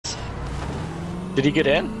Did he get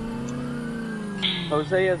in?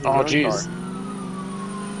 Jose has his Oh, own jeez. car.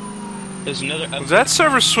 There's another. Was that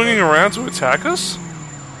server swinging around to attack us?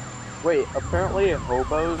 Wait, apparently a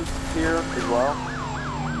hobo's here as well.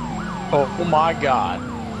 Oh my god.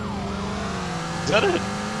 Is that a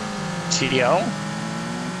TO?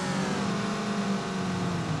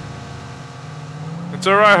 It's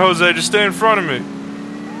alright, Jose, just stay in front of me.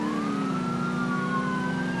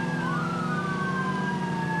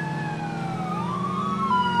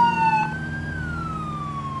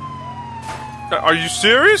 Are you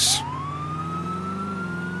serious?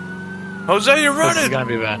 Jose, you're running! This is gonna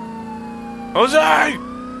be bad. Jose!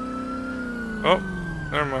 Oh,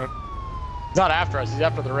 never mind. He's not after us, he's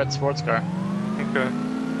after the red sports car. Okay.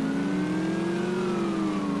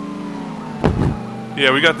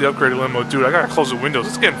 Yeah, we got the upgraded limo. Dude, I gotta close the windows.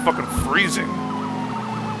 It's getting fucking freezing.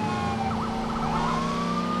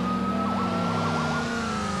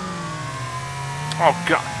 Oh,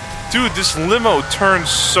 God. Dude, this limo turns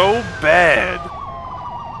so bad.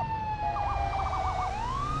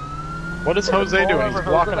 What is Jose doing? He's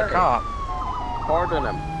blocking a cop. Pardon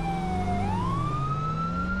him.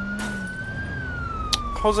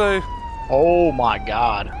 Jose. Oh my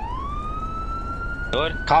god.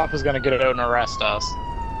 What? Cop is gonna get out and arrest us.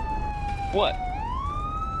 What?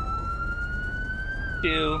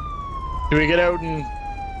 Do we get out and...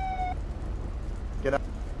 Get out.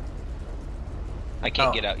 I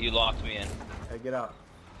can't get out. You locked me in. Hey, get out.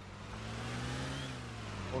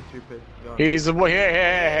 Oh, stupid. Go. He's the boy.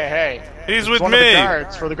 Hey. He's It's with one me. Of the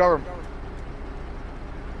guards for the government.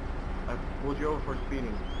 I pulled you over for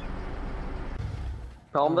speeding.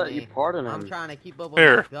 Tell him that you pardon him. I'm trying to keep up with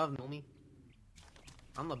Here. my governor, homie.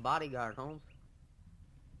 I'm the bodyguard, Holmes.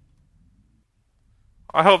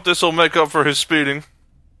 I hope this will make up for his speeding.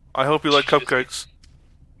 I hope you like cupcakes.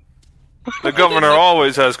 The governor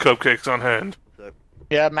always has cupcakes on hand.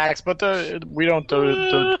 Yeah, Max, but we don't do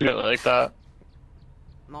it like that.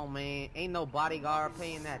 No, man. Ain't no bodyguard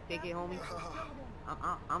paying that ticket, homie.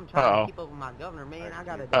 I'm trying to keep up with my governor, man. I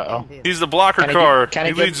gotta defend him. He's the blocker car.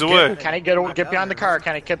 He leads the way. Can he get behind the car?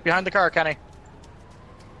 Can he get behind the car? Can he?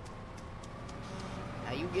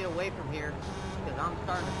 Now you get away from here, because I'm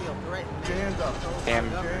starting to feel threatened. Hands up. Damn.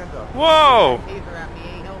 Hands up. Whoa! Taser at me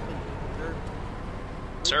ain't helping, sir.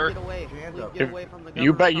 Sir? Please get away. Hands Please up. get away from the governor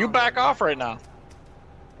You back convoy. off right now.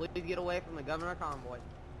 Please get away from the governor convoy.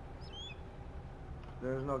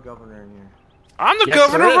 There's no governor in here. I'm the Yes,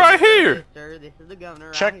 governor there is. right here. Sir, this is the governor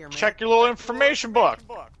right Check here, man. check your little information book.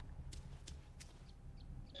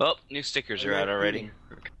 Well, new stickers are out already.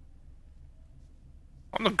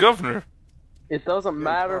 I'm the governor. It doesn't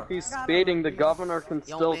matter if he's speeding, the governor can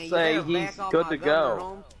Yo, still man, you say better he's back off good my to governor, go.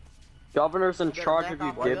 Holmes. Governor's in You better charge back of you,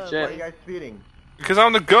 off my Why are you dipshit. guys speeding? Because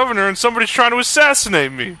I'm the governor and somebody's trying to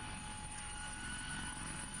assassinate me.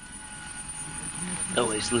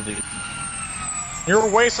 Always living. You're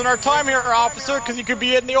wasting our time here, officer, because you could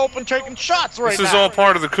be in the open taking shots right now. This is all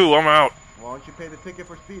part of the coup. I'm out. Why don't you pay the ticket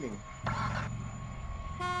for speeding?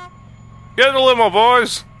 Get in the limo,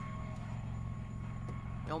 boys.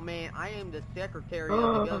 Yo, man, I am the secretary of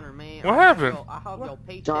the governor, man. What happened? I have your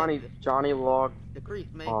paycheck Johnny logged.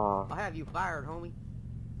 decreased, man. Aw. I'll have you fired, homie.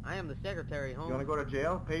 I am the secretary, You wanna homie. go to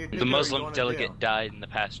jail? Pay your ticket. The or you Muslim going to delegate jail? died in the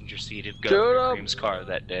passenger seat of Shut Governor up. CrReaM's car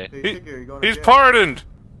that day. Pay your ticket or you going to He's jail? pardoned.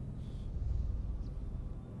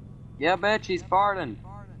 Yeah, bitch, he's pardoned.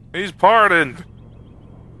 He's pardoned.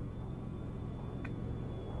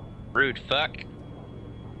 Rude fuck.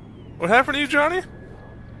 What happened to you, Johnny?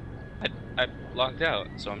 I locked out,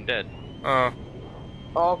 so I'm dead.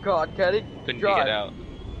 Oh god, Teddy. Couldn't drive. get out.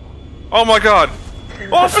 Oh my God!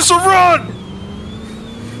 Officer, run!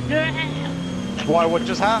 Why? What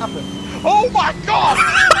just happened? Oh my god!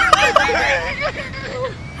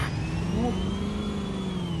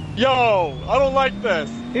 Yo, I don't like this.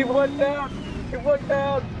 He went down. He went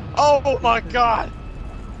down. Oh my god.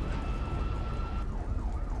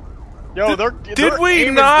 Yo, they're Did we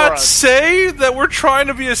aiming for not us. say that we're trying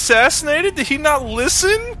to be assassinated? Did he not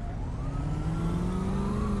listen?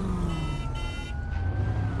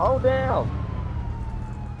 Oh damn.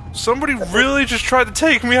 Somebody really just tried to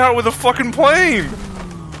take me out with a fucking plane.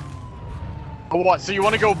 What? So you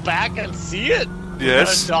want to go back and see it?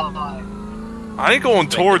 Yes. You're gonna die. I ain't going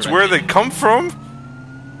towards where they come from.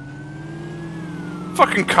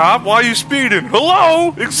 Fucking cop, why are you speeding?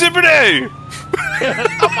 Hello? Exhibit A! A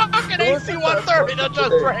fucking AC-130 that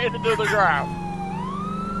just ran into the ground.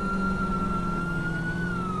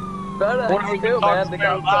 Better What are we too, man. talking They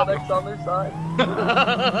got about? FedEx on their side.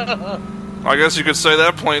 I guess you could say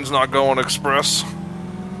that plane's not going express.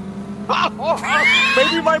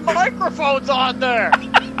 Maybe my microphone's on there.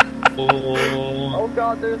 Oh. Oh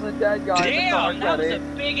god, there's a dead guy Damn, in that the was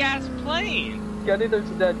car, a big ass plane. Kenny, there's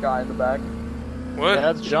a dead guy in the back. What? Yeah,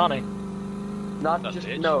 that's Johnny. Not A just,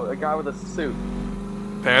 bitch. no, a guy with a suit.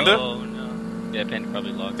 Panda? Oh no. Yeah, Panda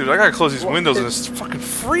probably logged. Dude, I gotta close these Well, windows and it's- it's fucking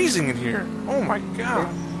freezing in here. Oh my god.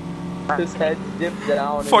 His head dipped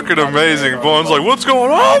down. and Fucking he's got his amazing. hand on Vaughn's the like, what's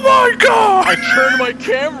going on? Oh my I god! turned my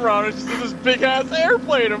camera on and just this big ass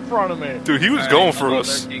airplane in front of me. Dude, he was Alright, going I'm for not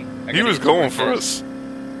us. lurking. I He gotta was get to going work, for guys. us.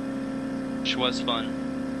 Which was fun.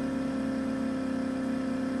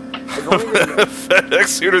 I don't even know.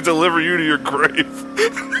 FedEx here to deliver you to your grave.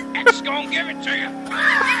 X gonna give it to you.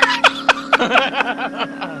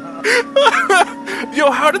 Yo,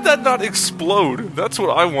 how did that not explode? That's what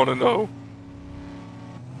I want to know.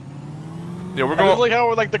 Yeah, we're I just going. like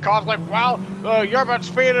how like the cops like, wow, you're about to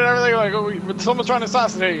speed and everything. Like, oh, someone's trying to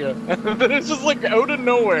assassinate you. And then it's just like out of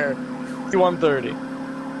nowhere. C-130.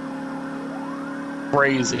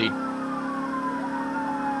 Crazy.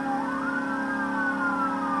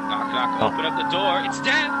 Knock, knock, open up the door. It's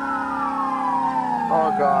dead.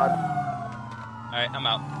 Oh god. Alright, I'm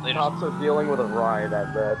out. Later. Cops are dealing with a riot, I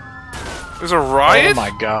bet. There's a riot? Oh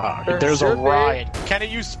my god. There There's a should be. riot. Kenny,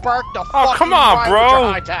 you sparked a Oh, fucking come on, riot bro. with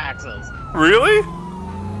your high taxes. Really?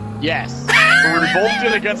 Yes. We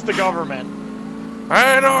revolted against the government.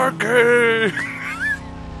 Anarchy!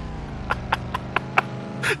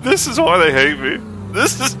 This is why they hate me.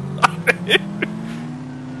 This is why they hate me.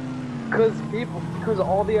 Because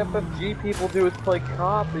all the FFG people do is play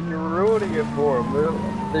cop, and you're ruining it for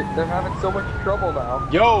them. They're having so much trouble now.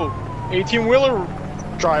 Yo, 18-wheeler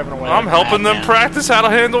driving away. I'm helping them Madman. practice how to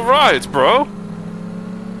handle riots, bro.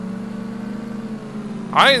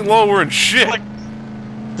 I ain't lowering shit. Like,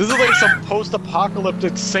 this is like some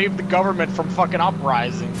post-apocalyptic save the government from fucking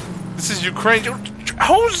uprising. This is Ukraine.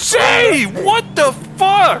 Jose! What the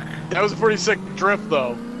fuck? That was a pretty sick drift,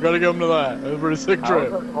 though. Gotta give him to that. That was a pretty sick How's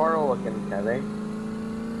drift. the car looking, Kenny?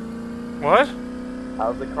 What?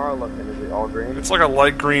 How's the car looking? Is it all green? It's like a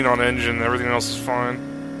light green on engine. Everything else is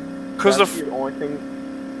fine. Cause That's the the only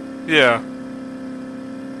thing. yeah.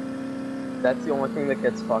 That's the only thing that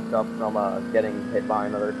gets fucked up from getting hit by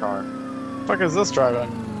another car. What the fuck is this driving?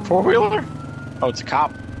 Four-wheeler? Oh, it's a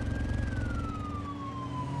cop.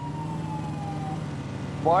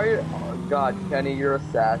 Why? Oh God, Kenny, your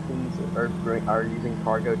assassins are using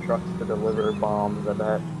cargo trucks to deliver bombs. I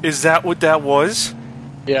bet. Is that what that was?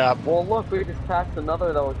 Yeah, Well, look, we just passed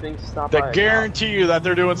another that was being stopped by a that cop. guarantee you that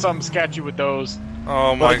they're doing something sketchy with those.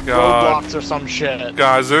 Oh my Like god. roadblocks or some shit.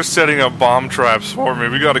 Guys, they're setting up bomb traps for me.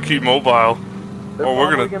 We gotta keep mobile. They're Oh, we're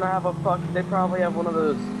probably gonna- have a fuck. They probably have one of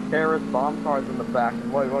those terrorist bomb cars in the back,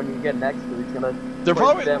 and when you get next to it, he's gonna. They're play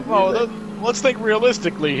probably. them Well, music. let's think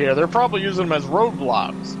realistically here. They're probably using them as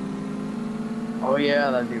roadblocks. Oh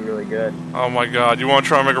yeah, that'd be really good. Oh my god. You wanna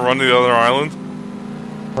try and make a run to the other island?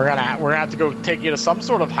 We're gonna have to go take you to some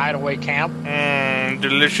sort of hideaway camp.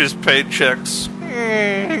 Delicious paychecks.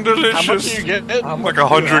 Delicious. How much do you get? How Like much do you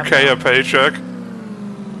have 100K now? a paycheck.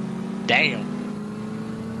 Damn.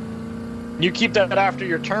 You keep that after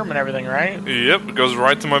your term and everything, right? Yep, it goes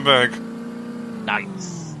right to my bank.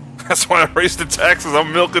 Nice. That's why I raised the taxes.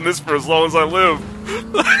 I'm milking this for as long as I live.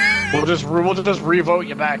 We'll just revote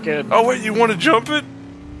you back in. Oh wait, you want to jump it?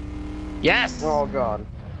 Yes. Oh God.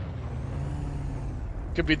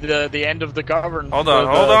 Could be the end of the government. Hold on,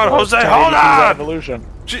 Jose, hold on! Revolution.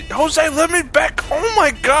 Gee, Jose, let me back. Oh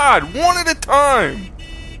my god, one at a time.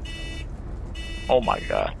 Oh my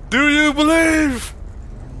god. Do you believe?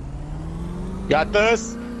 Got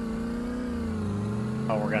this?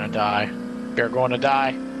 Oh, we're gonna die. We're going to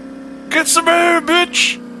die. Get some air,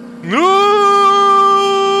 bitch. No!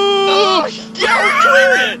 Oh, yeah,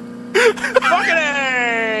 clear it! Fucking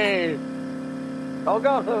A! Oh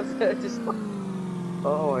God, Jose just.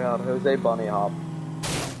 Oh my God, Jose bunny hop.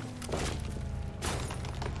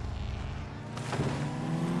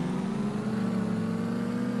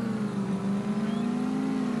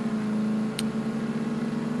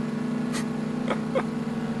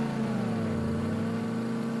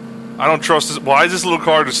 I don't trust this. Why is this little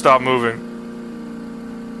car just stop moving?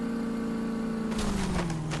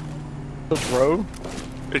 This road?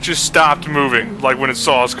 It just stopped moving, like when it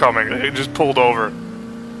saw us coming. It just pulled over.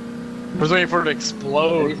 I was waiting for it to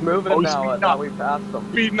explode. He's moving Oh, he's now. speeding Now up. we passed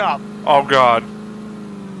him. Speeding up. Oh god.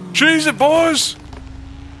 Cheese it, boys!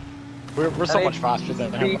 We're so much faster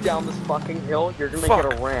than Speed him. down this fucking hill. You're gonna Fuck.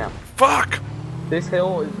 make it a ramp. Fuck! This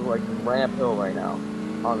hill is like ramp hill right now.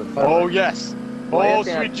 On the side. Oh, yes. Oh,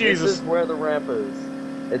 Glancing sweet at- Jesus. This is where the ramp is.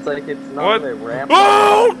 It's like it's not What? really a ramp.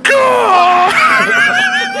 Oh god!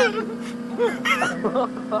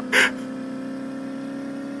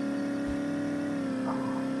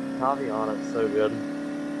 Taviana is so good.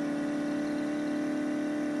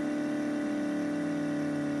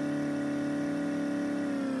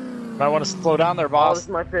 Might want to slow down there, Oh, boss. this is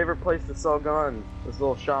my favorite place to sell guns. This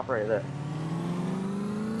little shop right there.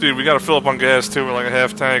 Dude, we gotta fill up on gas too. We're like a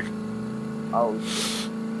half tank. Oh,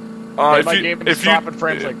 If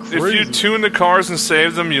you tune the cars and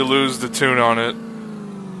save them, you lose the tune on it.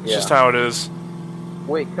 It's yeah. just how it is.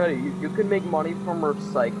 Wait, Cuddy, you can make money from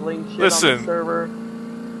recycling shit on Listen. the server?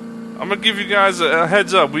 I'm gonna give you guys a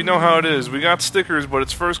heads up. We know how it is. We got stickers, but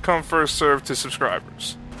it's first come, first served to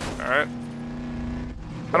subscribers. Alright?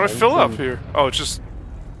 How do I fill up here? Oh, it's just...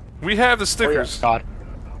 We have the stickers. God.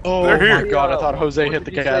 Oh They're here. my god, I thought Jose What hit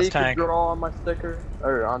did the you gas say you tank. could draw on my sticker?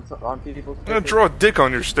 Or on people's I'm gonna stickers? draw a dick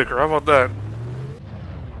on your sticker. How about that?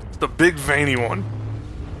 It's the big veiny one.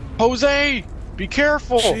 Jose! Be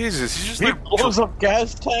careful! Jesus, he's just He like... blows up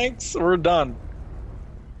gas tanks, we're done.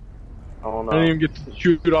 Oh no. I didn't even get to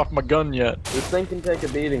shoot off my gun yet. This thing can take a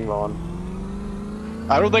beating, Vaughn.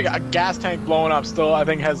 I don't think a gas tank blowing up still, I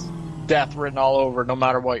think, has death written all over, no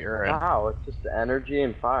matter what you're in. Wow, it's just energy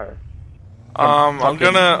and fire. I'm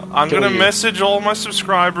gonna kill you. message all my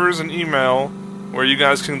subscribers an email where you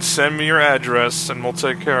guys can send me your address and we'll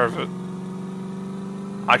take care of it.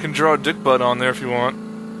 I can draw a dick butt on there if you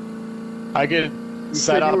want. I could You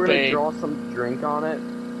set said up you were gonna a... draw some drink on it?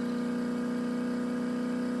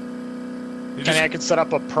 I could set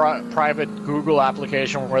up a private Google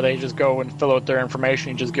application where they just go and fill out their information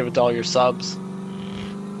and just give it to all your subs.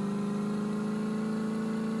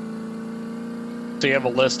 So you have a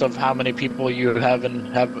list of how many people you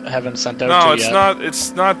haven't sent out No, to it's yet. not.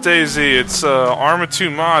 It's not DayZ. It's Arma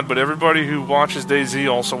 2 mod. But everybody who watches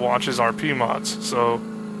DayZ also watches RP mods. So,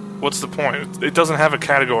 what's the point? It doesn't have a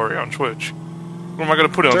category on Twitch. What am I gonna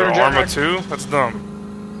put it under? Arma 2? That's dumb.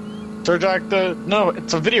 No,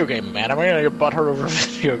 it's a video game, man. I'm gonna get butthurt over a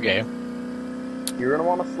video game. You're gonna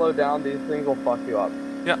want to slow down, these things will fuck you up.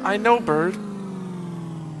 Yeah, I know, Bird.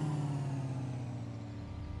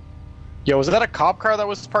 Yo, was that a cop car that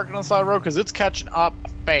was parked on the side of the road? Because it's catching up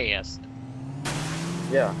fast.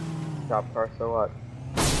 Yeah. Cop car, so what?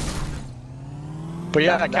 But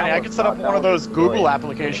yeah, That Kenny, I was could set up not- one of that those was Google brilliant.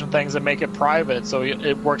 application things and make it private so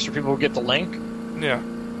it works for people who get the link. Yeah.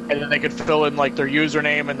 And then they could fill in like their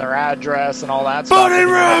username and their address and all that stuff. Bunny and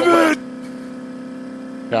you can have a Rabbit!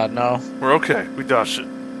 list. God, no. We're okay. We dodged it.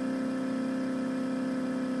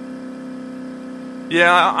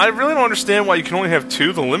 Yeah, I really don't understand why you can only have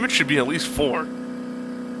 2. The limit should be at least 4.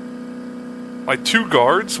 Like 2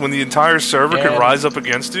 guards when the entire server could Yeah. rise up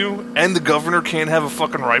against you, and the governor can't have a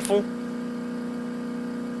fucking rifle?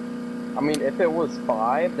 I mean, if it was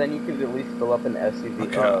 5, then you could at least fill up an SUV.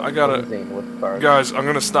 Okay, I gotta- limousine with cars. Guys, I'm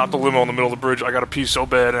gonna stop the limo in the middle of the bridge. I gotta pee so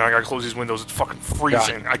bad, and I gotta close these windows. It's fucking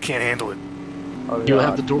freezing. I can't handle it. Oh, You'll God.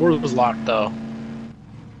 have the doors locked though.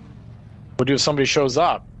 What do if somebody shows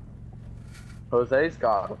up? Jose's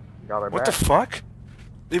got our What back. the fuck?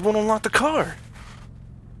 They won't unlock the car.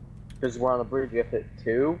 Because we're on the bridge, you have to hit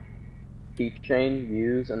 2, keychain,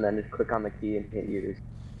 use, and then just click on the key and hit use.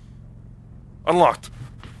 Unlocked.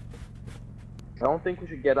 I don't think we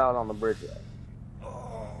should get out on the bridge yet.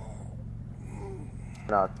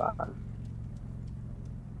 No, it's fine.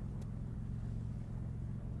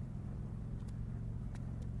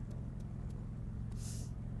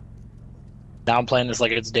 Now I'm playing this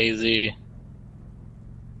like it's DayZ.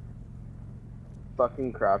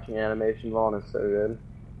 Fucking crouching animation, Vaughn, is so good.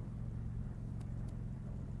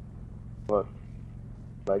 Look.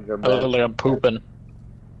 Legs are bent. Literally, I'm pooping.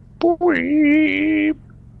 Boop.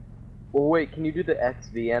 Well, wait, can you do the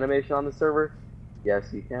XV animation on the server? Yes,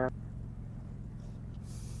 you can.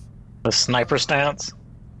 The sniper stance.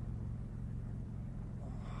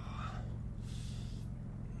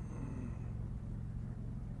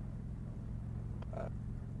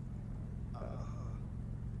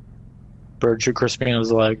 Bird shoot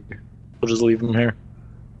Crispina's leg. We'll just leave him here.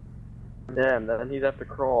 Damn, then he'd have to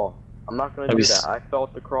crawl. I'm not gonna That'd do be that. I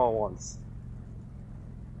felt the crawl once.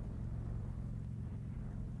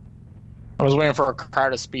 I was waiting for a car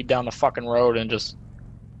to speed down the fucking road and just...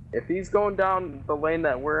 If he's going down the lane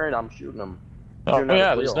that we're in, I'm shooting him. Oh Shooting at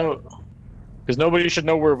yeah, his there's wheel. no... Because nobody should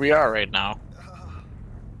know where we are right now.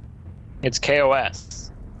 It's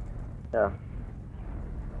KOS. Yeah.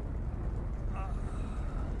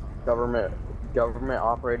 Government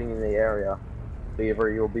operating in the area.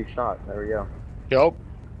 Lever, you'll be shot. There we go. Yup.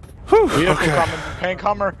 Whew, Vehicle okay. coming. Paint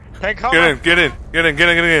comer. Paint comer. Get in, get in, get in, get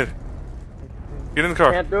in, get in. Get in the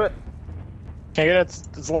car. Can't do it. Can't get it.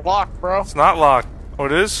 It's locked, bro. It's not locked. Oh,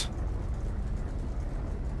 it is?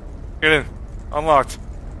 Get in. Unlocked.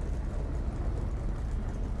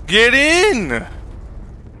 Get in!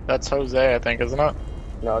 That's Jose, I think, isn't it?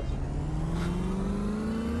 No, it's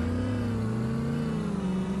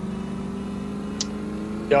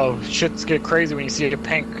Yo, shit's get crazy when you see a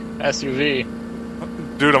pink SUV.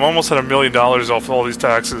 Dude, I'm almost at $1 million off all these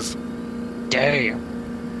taxes. Damn.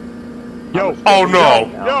 Yo. Oh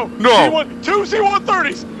no! Yo. No. Two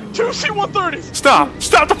C-130s. Two C-130s. Stop!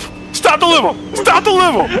 Stop the limo! Stop the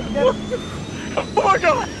limo! Oh my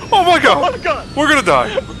god! Oh my god! Oh my god! We're gonna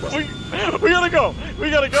die. We gotta go. We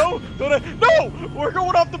gotta go. No! We're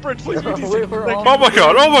going off the bridge, please. Oh my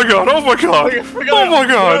god! Oh my god! Oh my god! Oh my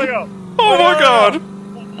god! Oh my god!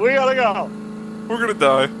 We gotta go. We're gonna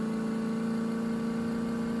die.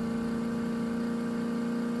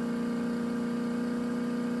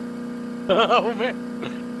 Oh man.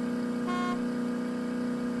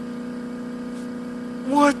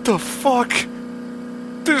 What the fuck?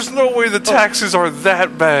 There's no way the taxes are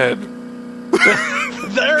that bad.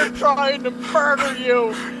 They're trying to murder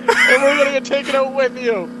you, and we're gonna get taken out with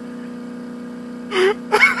you.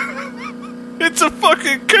 It's a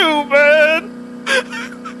fucking coup, man!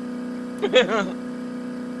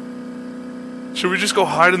 Should we just go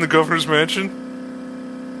hide in the governor's mansion?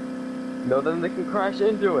 no, then they can crash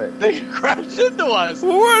into it. They can crash into us.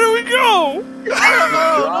 Where do we go? I don't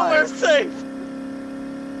know. Nowhere safe.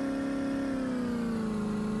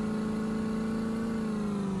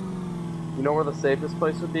 You know where the safest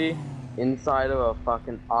place would be? Inside of a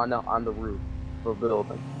fucking on the roof of a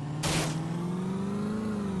building.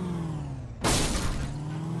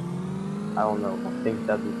 I don't know. I think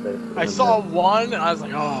that'd be safe. I saw one, and I was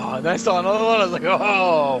like, oh. And I saw another one, I was like,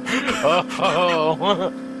 oh.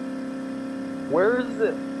 Oh. Where is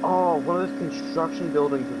it? Oh, one of those construction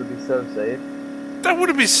buildings would be so safe. That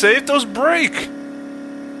wouldn't be safe. Those break.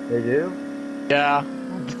 They do? Yeah.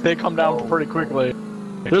 They come down pretty quickly.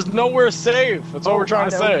 There's nowhere safe. That's what we're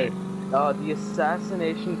trying to say. The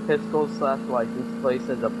Assassination pistol / license place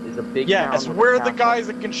is a big Yeah, town it's with where a the castle. guys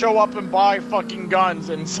that can show up and buy fucking guns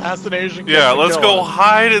and Assassination. Yeah, can let's kill go us.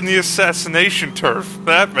 hide in the assassination turf.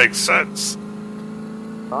 That makes sense.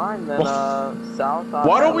 Fine, then, south.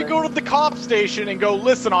 Why don't we go to the cop station and go,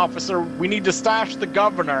 listen, officer, we need to stash the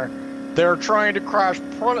governor. They're trying to crash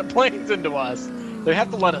planes into us. They have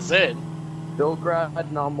to let us in. Belgrade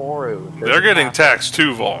Namoru. They're getting taxed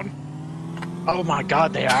too, Vaughn. Oh my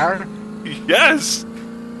god, they are? Yes!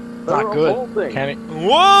 Not good. Kenny.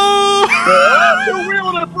 Whoa! You're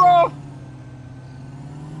wheeling it, bro!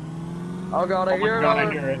 Oh god, I Oh my hear god, it.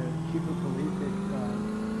 I hear it. People believe it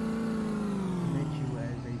makes you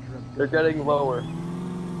as a drug They're getting lower.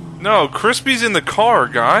 No, Crispy's in the car,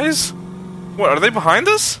 guys. What, are they behind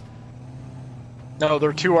us? No,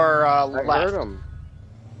 they're to our I left. heard them.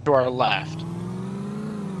 To our left.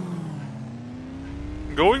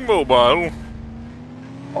 Going mobile.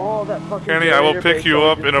 Oh, that fucking. Kenny, I will pick you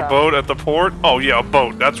up in a boat. boat at the port. Oh yeah, a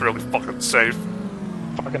boat. That's really fucking safe.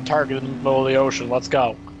 Fucking target in the middle of the ocean. Let's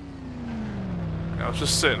go. I was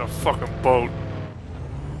just sitting in a fucking boat.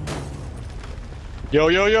 Yo,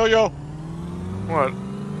 yo, yo, yo. What?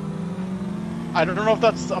 I don't know if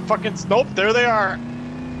that's a fucking... Nope, there they are.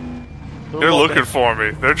 They're looking for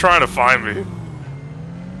me. They're trying to find me.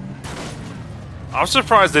 I'm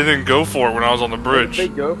surprised they didn't go for it when I was on the bridge. If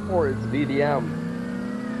they go for it, it's VDM.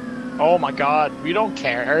 Oh my god, we don't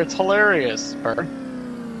care. It's hilarious. I'm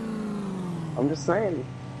just saying.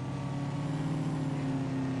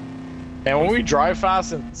 And when we drive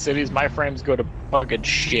fast in cities, my frames go to fucking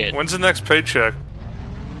shit. When's the next paycheck?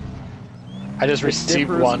 I just It received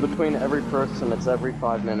differs one. between every person. It's every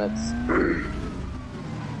 5 minutes.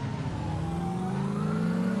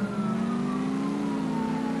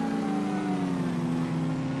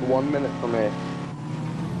 1 minute for me.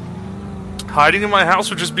 Hiding in my house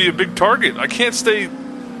would just be a big target. I can't stay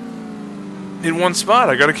in one spot.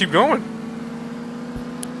 I gotta keep going.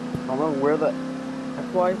 I don't know where the...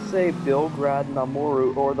 That's why I say Belgrade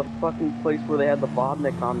Namoru, or the fucking place where they had the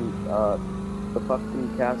Vodnik on, the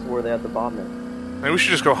fucking castle where they had the Vodnik. Maybe we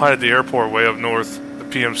should just go hide at the airport way up north, the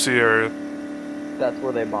PMC area. That's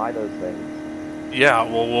where they buy those things. Yeah,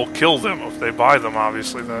 well, we'll kill them if they buy them,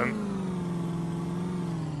 obviously, then.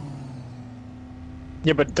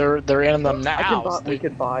 Yeah, but they're in them now. We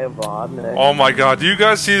could buy a Vodnik. Oh my god, do you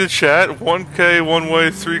guys see the chat? 1K one way,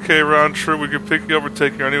 3K round trip. We can pick you up or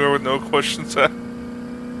take you anywhere with no questions asked.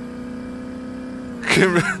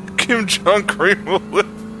 Kim Jong CrReaM will live.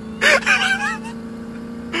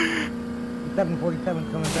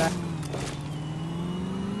 747 coming back.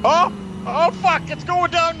 Oh! Oh fuck! It's going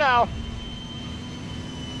down now!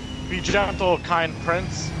 Be gentle, kind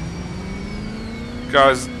prince.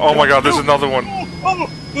 Guys, oh my god, there's another one.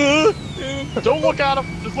 Don't look at him!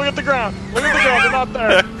 Just look at the ground! Look at the ground, they're not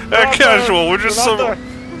there! At casual, we're just not so... there.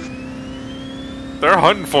 They're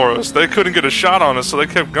hunting for us. They couldn't get a shot on us, so they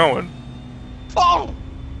kept going. Oh!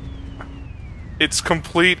 It's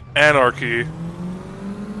complete anarchy.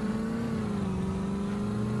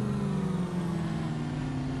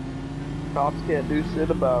 Cops can't do shit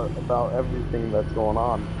about everything that's going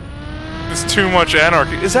on. It's too much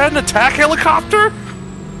anarchy. Is that an attack helicopter?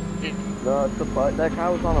 No, it's a bike. That guy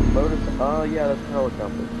was on a motorcycle. Oh, yeah, that's a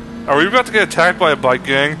helicopter. Are we about to get attacked by a bike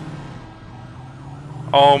gang?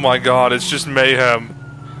 Oh my god, it's just mayhem.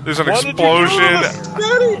 There's an explosion.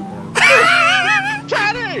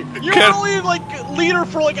 Kenny! You were only like leader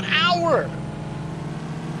for like an hour!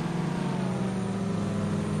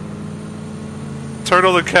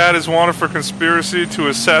 Turtle the Cat is wanted for conspiracy to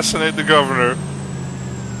assassinate the governor.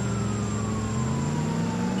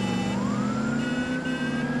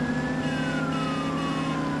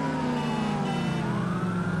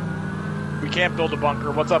 We can't build a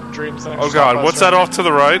bunker. What's up, Dreams? Oh god, what's that off to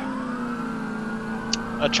the right?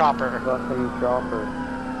 A chopper. Fucking chopper.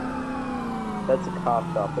 That's a cop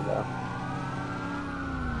chopper now.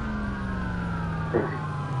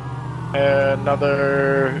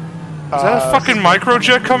 Another... Is that a fucking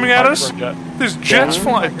microjet coming at us? There's jets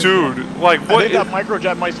flying. Dude, like, what? I think that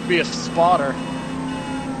microjet might be a spotter.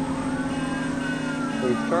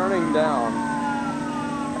 He's turning down.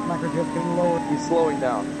 Microjet's getting lower. He's slowing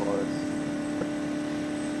down for us.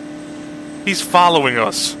 He's following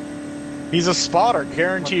us. He's a spotter,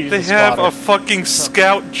 guaranteed. They have a fucking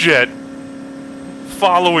scout jet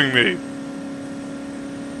following me.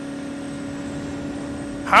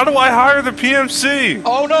 How do I hire the PMC?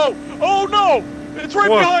 Oh no! Oh no! It's right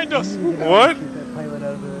behind us! What?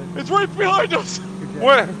 It's right behind us!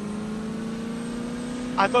 What?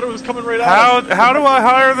 I thought it was coming right at us. How do I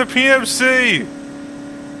hire the PMC?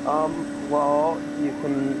 Well,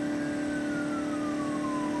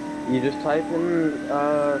 you just type in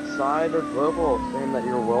side or global saying that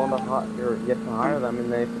you're willing to you have to hire them and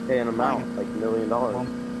they have to pay an amount like $1 million.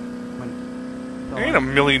 It ain't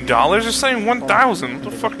 $1 million. They're saying 1,000. What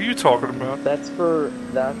the fuck are you talking about? That's for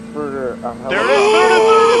There it is! There it is!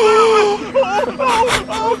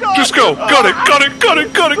 Oh god! Just go! Got it! Got it! Got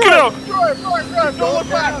it! Got it! Get out! Drive! Don't look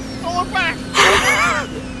back! Don't look back!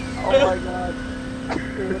 Oh my god.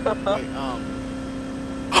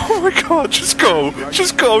 Oh my god! Just go!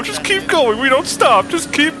 Just go! Just keep going! We don't stop!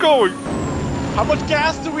 Just keep going! How much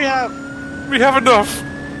gas do we have? We have enough!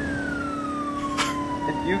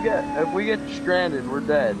 If we get stranded, we're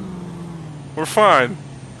dead. We're fine.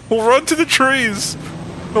 We'll run to the trees!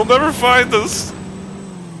 They'll never find us!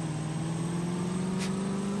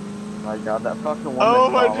 My god, that fucking one. Oh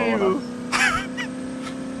my Jesus!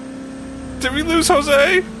 Did we lose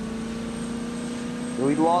Jose?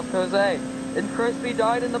 We lost Jose. And Crispy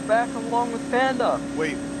died in the back along with Panda.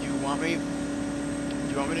 Wait, do you want me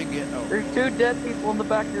to get... Oh. There's 2 dead people in the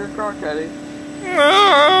back of your car, Teddy.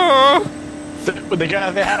 No! They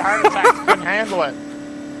had heart attacks, couldn't handle it.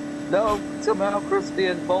 No, somehow Crispy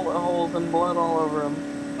has bullet holes and blood all over him.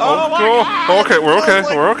 Oh my god! Okay, we're okay.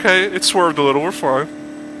 We're okay. It swerved a little. We're fine.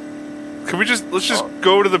 Can we let's just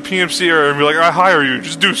go to the PMC area and be like, I hire you.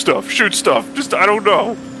 Just do stuff. Shoot stuff. I don't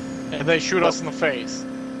know. And they shoot us in the face.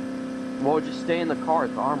 Well, just stay in the car.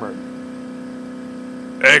 It's armored.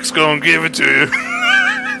 X gonna give it to you.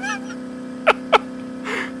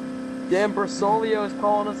 Damn, Bersolio is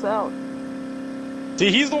calling us out. See,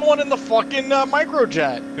 he's the one in the fucking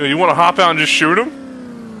microjet. You want to hop out and just shoot him?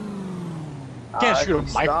 Can't shoot a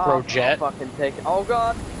microjet. I'll fucking take it. Oh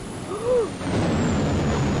god.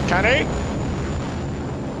 Kenny?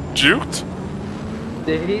 Juked?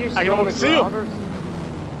 Did he just I can only see him.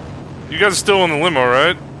 You guys are still in the limo,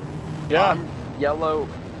 right? Yeah. Yellow.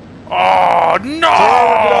 Oh no!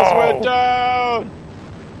 Just went down.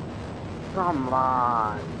 Come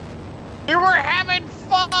on. You were having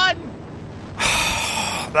fun.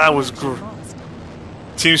 That was good.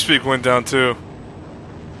 TeamSpeak went down too.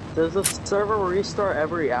 Does the server restart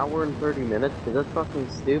every hour and 30 minutes? Because that's fucking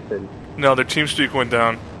stupid. No, their TeamSpeak went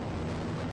down.